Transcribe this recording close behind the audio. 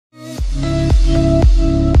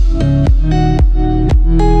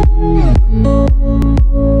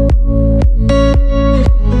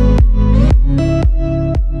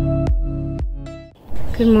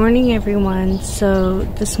morning everyone. So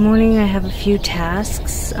this morning I have a few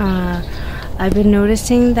tasks. I've been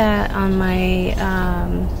noticing that on my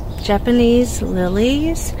Japanese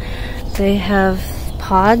lilies, they have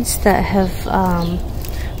pods that have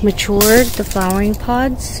matured, the flowering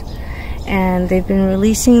pods, and they've been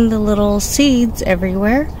releasing the little seeds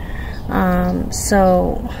everywhere.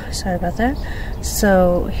 So sorry about that.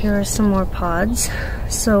 So here are some more pods.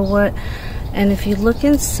 And if you look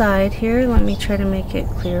inside here, let me try to make it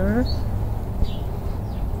clearer.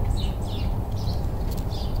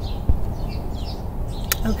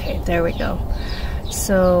 Okay, there we go.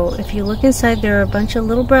 So if you look inside, there are a bunch of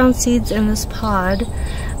little brown seeds in this pod,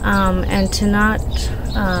 and to not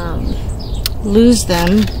lose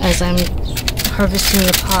them as I'm harvesting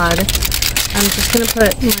the pod, I'm just going to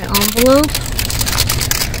put my envelope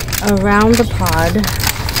around the pod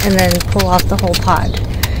and then pull off the whole pod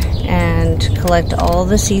and collect all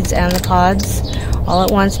the seeds and the pods all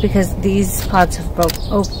at once, because these pods have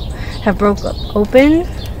broke open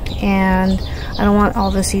and I don't want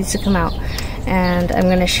all the seeds to come out. And I'm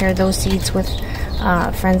going to share those seeds with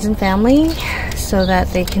friends and family so that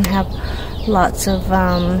they can have lots of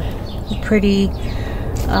pretty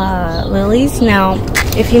lilies. Now,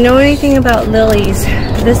 if you know anything about lilies,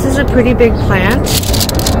 this is a pretty big plant.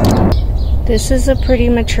 This is a pretty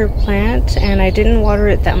mature plant, and I didn't water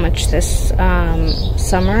it that much this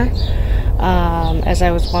summer as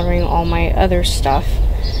I was watering all my other stuff.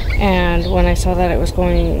 And when I saw that it was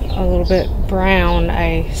going a little bit brown,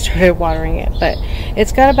 I started watering it. But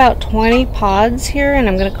it's got about 20 pods here, and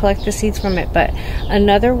I'm going to collect the seeds from it. But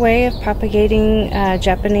another way of propagating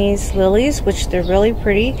Japanese lilies, which they're really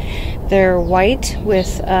pretty, they're white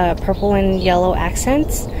with purple and yellow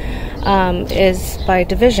accents, is by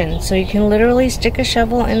division. So you can literally stick a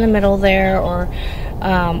shovel in the middle there, or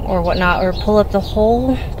whatnot, or pull up the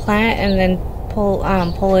whole plant and then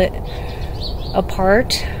pull it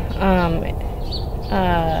apart.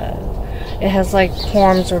 It has like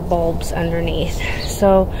horns or bulbs underneath,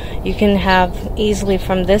 so you can have easily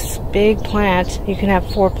from this big plant, you can have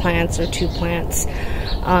 4 plants or 2 plants.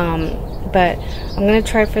 But I'm going to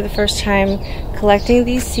try for the first time collecting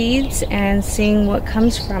these seeds and seeing what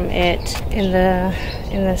comes from it in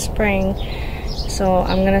the spring. So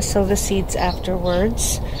I'm going to sow the seeds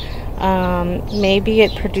afterwards. Maybe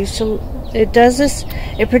it produces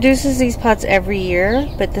these pods every year,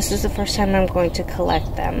 but this is the first time I'm going to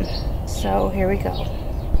collect them. So here we go.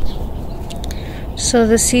 So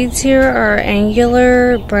the seeds here are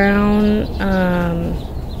angular brown.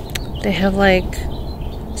 They have like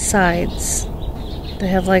sides. They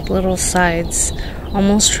have like little sides,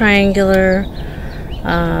 almost triangular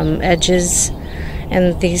edges,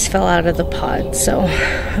 and these fell out of the pod. So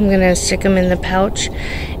I'm gonna stick them in the pouch.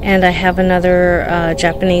 And I have another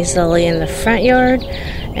Japanese lily in the front yard,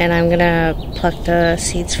 and I'm gonna pluck the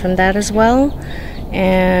seeds from that as well.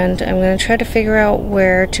 And I'm gonna try to figure out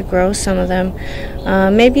where to grow some of them,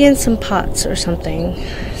 maybe in some pots or something,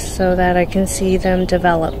 so that I can see them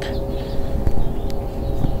develop.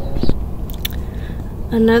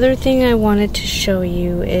 Another thing I wanted to show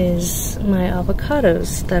you is my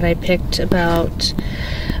avocados that I picked about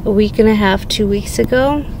a week and a half, 2 weeks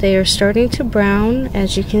ago. They are starting to brown,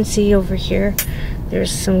 as you can see over here.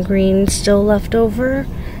 There's some green still left over,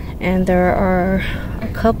 and there are a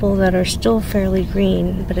couple that are still fairly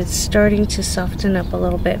green, but it's starting to soften up a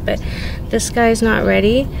little bit. But this guy's not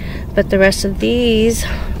ready, but the rest of these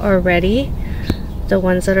are ready. The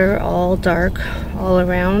ones that are all dark all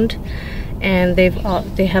around, and they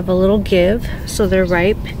have a little give, so they're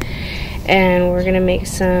ripe. And we're gonna make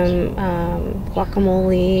some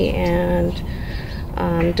guacamole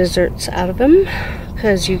and desserts out of them,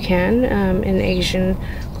 because you can, in Asian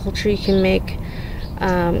culture, you can make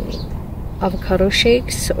avocado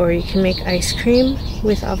shakes, or you can make ice cream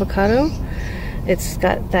with avocado. It's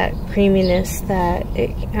got that creaminess that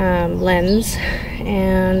it lends,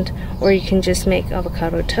 or you can just make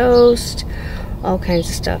avocado toast, all kinds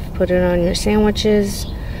of stuff. Put it on your sandwiches.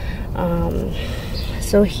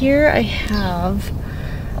 So here I have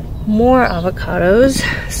more avocados.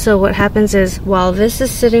 So what happens is, while this is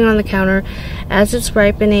sitting on the counter, as it's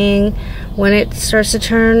ripening, when it starts to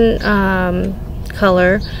turn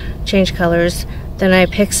change colors, then I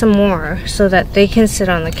pick some more so that they can sit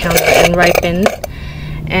on the counter and ripen.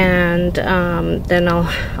 And then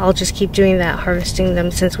I'll just keep doing that, harvesting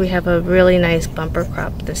them, since we have a really nice bumper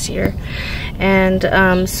crop this year.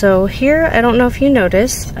 And so here, I don't know if you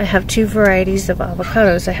noticed, I have 2 varieties of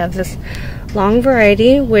avocados. I have this long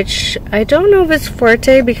variety, which I don't know if it's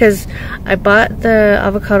Fuerte, because I bought the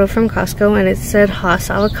avocado from Costco and it said Hass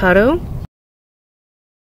avocado.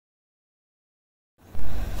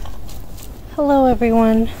 Hello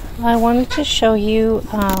everyone. I wanted to show you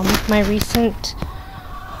my recent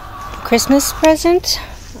Christmas present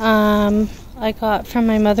I got from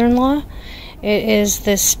my mother-in-law. It is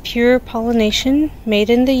this pure pollination,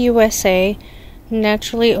 made in the USA,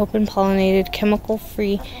 naturally open pollinated,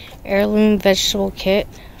 chemical-free heirloom vegetable kit.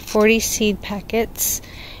 40 seed packets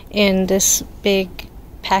in this big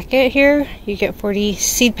packet here. You get 40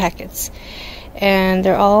 seed packets, and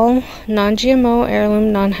they're all non-GMO,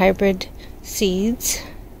 heirloom, non-hybrid seeds.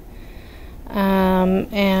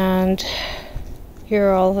 And here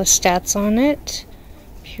are all the stats on it.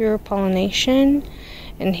 Pure pollination.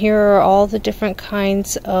 And here are all the different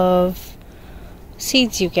kinds of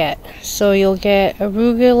seeds you get. So you'll get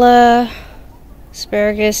arugula,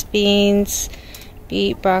 asparagus, beans,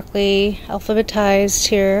 beet, broccoli, alphabetized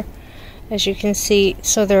here, as you can see.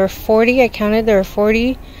 So there are 40, I counted, there are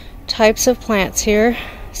 40 types of plants here.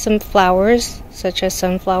 Some flowers, such as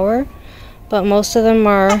sunflower, but most of them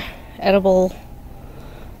are edible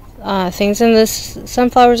things. And this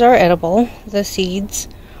sunflowers are edible, the seeds,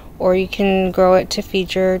 or you can grow it to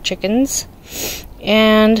feed your chickens.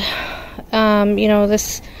 And you know,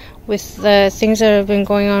 this, with the things that have been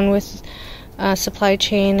going on with supply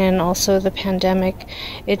chain and also the pandemic,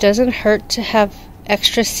 it doesn't hurt to have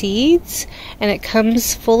extra seeds, and it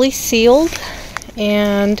comes fully sealed.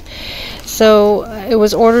 And so it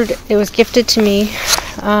was ordered, it was gifted to me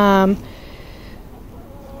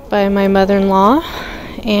by my mother-in-law,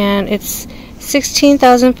 and it's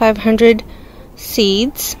 16,500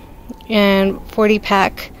 seeds and 40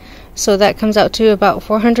 pack, so that comes out to about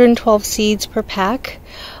 412 seeds per pack.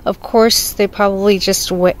 Of course, they probably just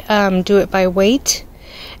do it by weight,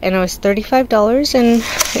 and it was $35, and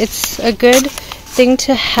it's a good thing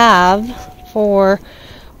to have for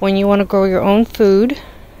when you want to grow your own food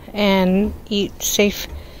and eat safe,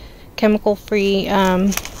 chemical-free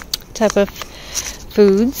type of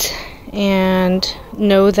foods, and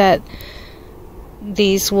know that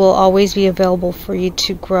these will always be available for you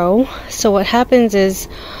to grow. So what happens is,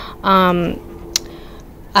 I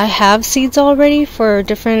have seeds already for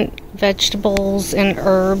different vegetables and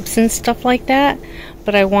herbs and stuff like that,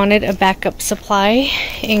 but I wanted a backup supply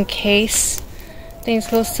in case things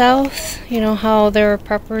go south. You know how there are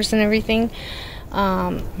preppers and everything.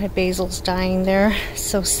 My basil's dying there.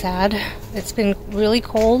 So sad. It's been really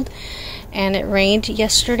cold, and it rained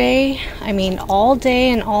yesterday. I mean, all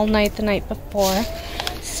day and all night the night before.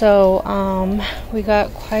 So we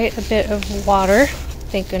got quite a bit of water,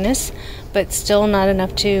 thank goodness, but still not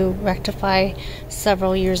enough to rectify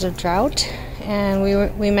several years of drought. And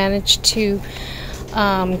we managed to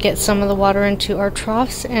get some of the water into our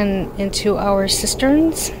troughs and into our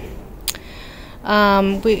cisterns.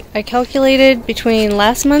 I calculated between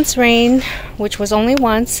last month's rain, which was only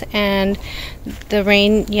once, and the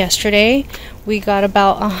rain yesterday, we got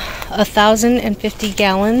about 1,050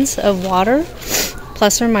 gallons of water,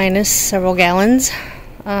 plus or minus several gallons,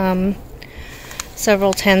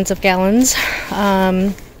 several tens of gallons.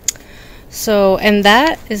 So, and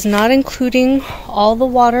that is not including all the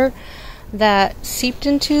water that seeped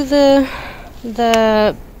into the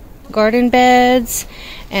garden beds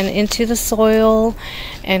and into the soil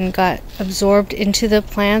and got absorbed into the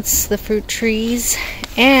plants, the fruit trees,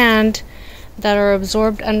 and that are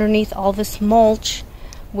absorbed underneath all this mulch,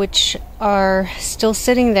 which are still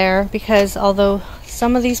sitting there, because although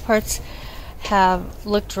some of these parts have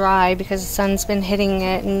looked dry because the sun's been hitting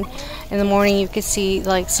it, and in the morning you could see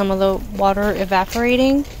like some of the water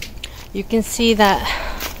evaporating, you can see that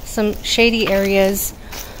some shady areas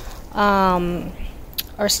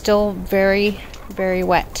are still very, very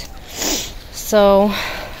wet. So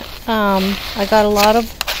I got a lot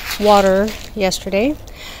of water yesterday.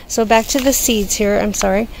 So back to the seeds here. I'm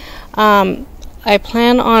sorry. I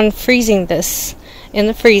plan on freezing this in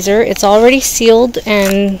the freezer. It's already sealed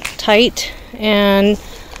and tight, and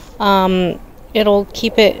it'll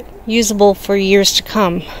keep it usable for years to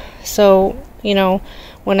come. So, you know,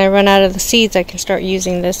 when I run out of the seeds, I can start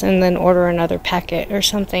using this and then order another packet or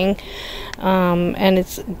something. And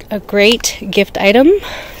it's a great gift item.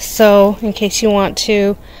 So in case you want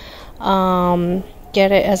to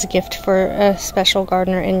get it as a gift for a special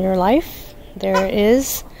gardener in your life, there it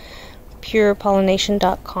is,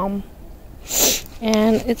 purepollination.com.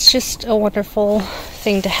 And it's just a wonderful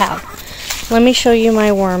thing to have. Let me show you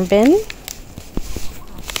my worm bin.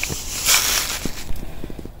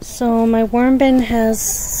 So my worm bin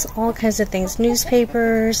has all kinds of things: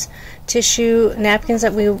 newspapers, tissue, napkins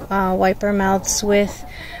that we wipe our mouths with,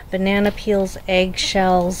 banana peels, egg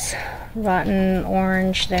shells, rotten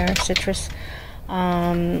orange there, citrus,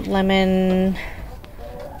 lemon,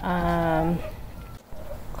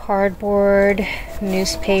 cardboard,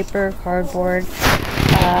 newspaper, cardboard,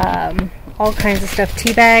 all kinds of stuff,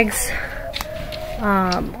 tea bags,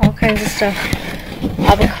 all kinds of stuff,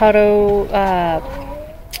 avocado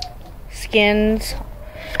skins.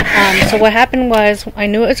 So what happened was, I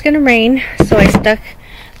knew it was going to rain, so I stuck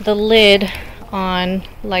the lid on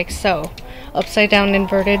like so, upside down,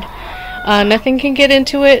 inverted. Nothing can get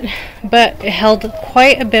into it, but it held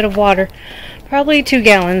quite a bit of water, probably 2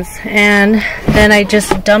 gallons. And then I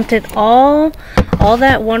just dumped it all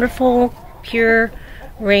that wonderful pure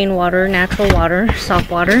rainwater, natural water, soft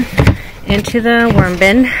water, into the worm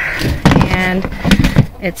bin, and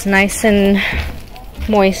it's nice and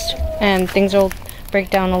moist, and things will break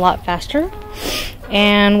down a lot faster.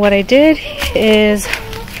 And what I did is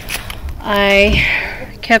I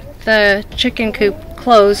kept the chicken coop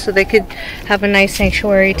closed so they could have a nice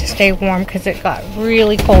sanctuary to stay warm, because it got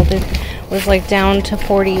really cold. It was like down to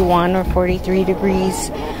 41 or 43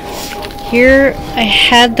 degrees. Here I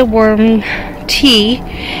had the worm tea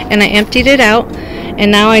and I emptied it out, and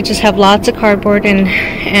now I just have lots of cardboard and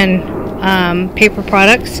paper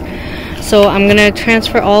products. So I'm gonna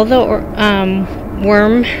transfer all the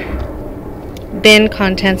worm bin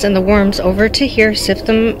contents and the worms over to here, sift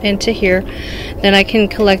them into here. Then I can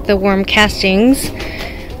collect the worm castings,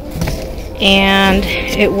 and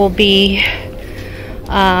it will be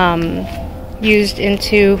used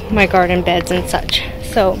into my garden beds and such.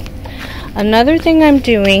 So another thing I'm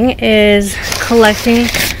doing is collecting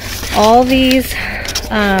all these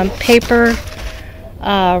paper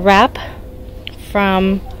wrap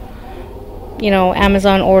from, you know,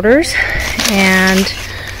 Amazon orders, and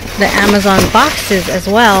the Amazon boxes as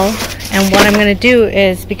well. And what I'm going to do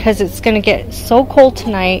is, because it's going to get so cold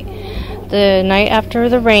tonight, the night after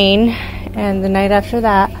the rain and the night after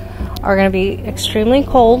that are going to be extremely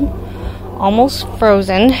cold, almost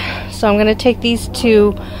frozen. So I'm going to take these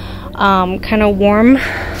to kind of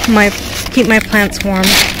keep my plants warm,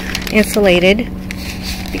 insulated,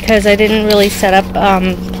 because I didn't really set up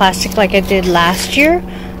plastic like I did last year.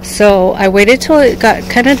 So I waited till it got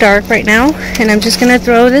kind of dark right now, and I'm just going to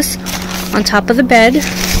throw this on top of the bed.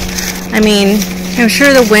 I mean, I'm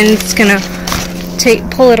sure the wind's going to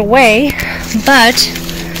pull it away, but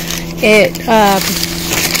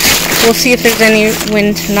we'll see if there's any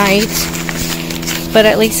wind tonight, but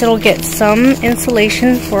at least it'll get some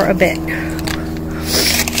insulation for a bit.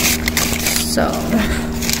 So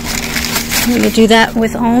I'm going to do that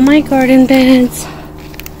with all my garden beds.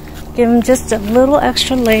 Give them just a little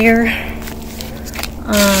extra layer.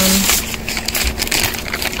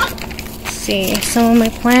 See, some of my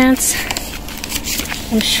plants,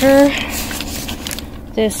 I'm sure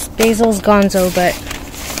this basil's gonzo, but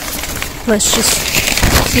let's just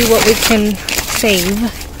see what we can save.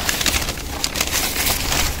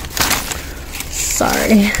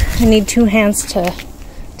 Sorry, I need 2 hands to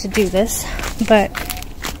do this, but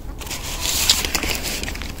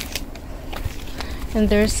and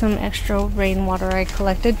there's some extra rainwater I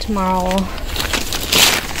collected. Tomorrow,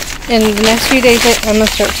 in the next few days, I'm going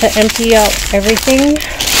to start to empty out everything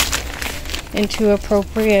into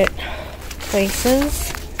appropriate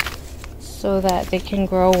places so that they can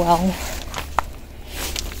grow well.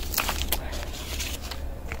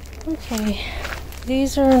 Okay,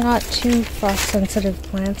 these are not too frost sensitive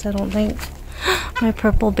plants, I don't think. My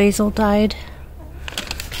purple basil died.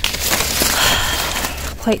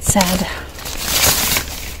 Quite sad.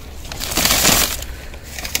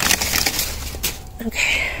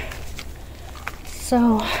 Okay,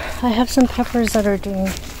 so I have some peppers that are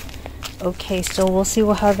doing okay still. We'll see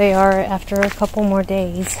how they are after a couple more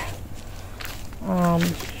days.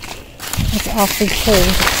 It's awfully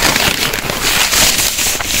cold.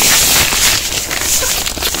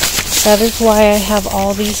 That is why I have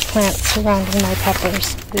all these plants surrounding my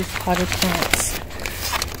peppers, these potted plants,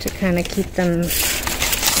 to kind of keep them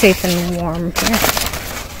safe and warm here,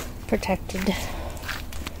 protected.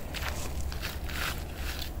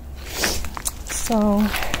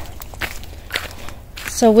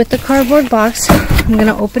 So with the cardboard box, I'm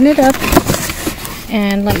gonna open it up,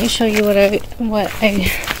 and let me show you what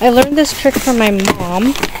I learned this trick from my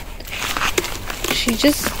mom. She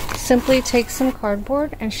just simply takes some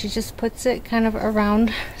cardboard and she just puts it kind of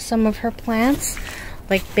around some of her plants,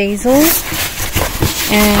 like basil,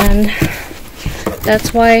 and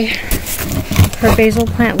that's why her basil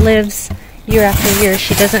plant lives year after year.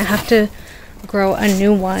 She doesn't have to grow a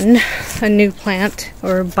new one, a new plant,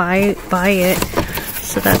 or buy it.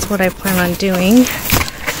 So that's what I plan on doing.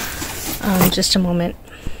 Just a moment.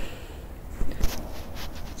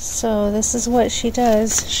 So this is what she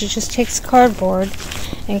does. She just takes cardboard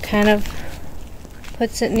and kind of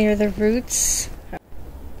puts it near the roots.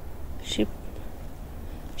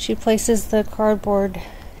 She places the cardboard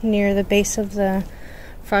near the base of the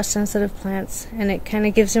frost sensitive plants, and it kind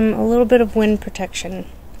of gives them a little bit of wind protection.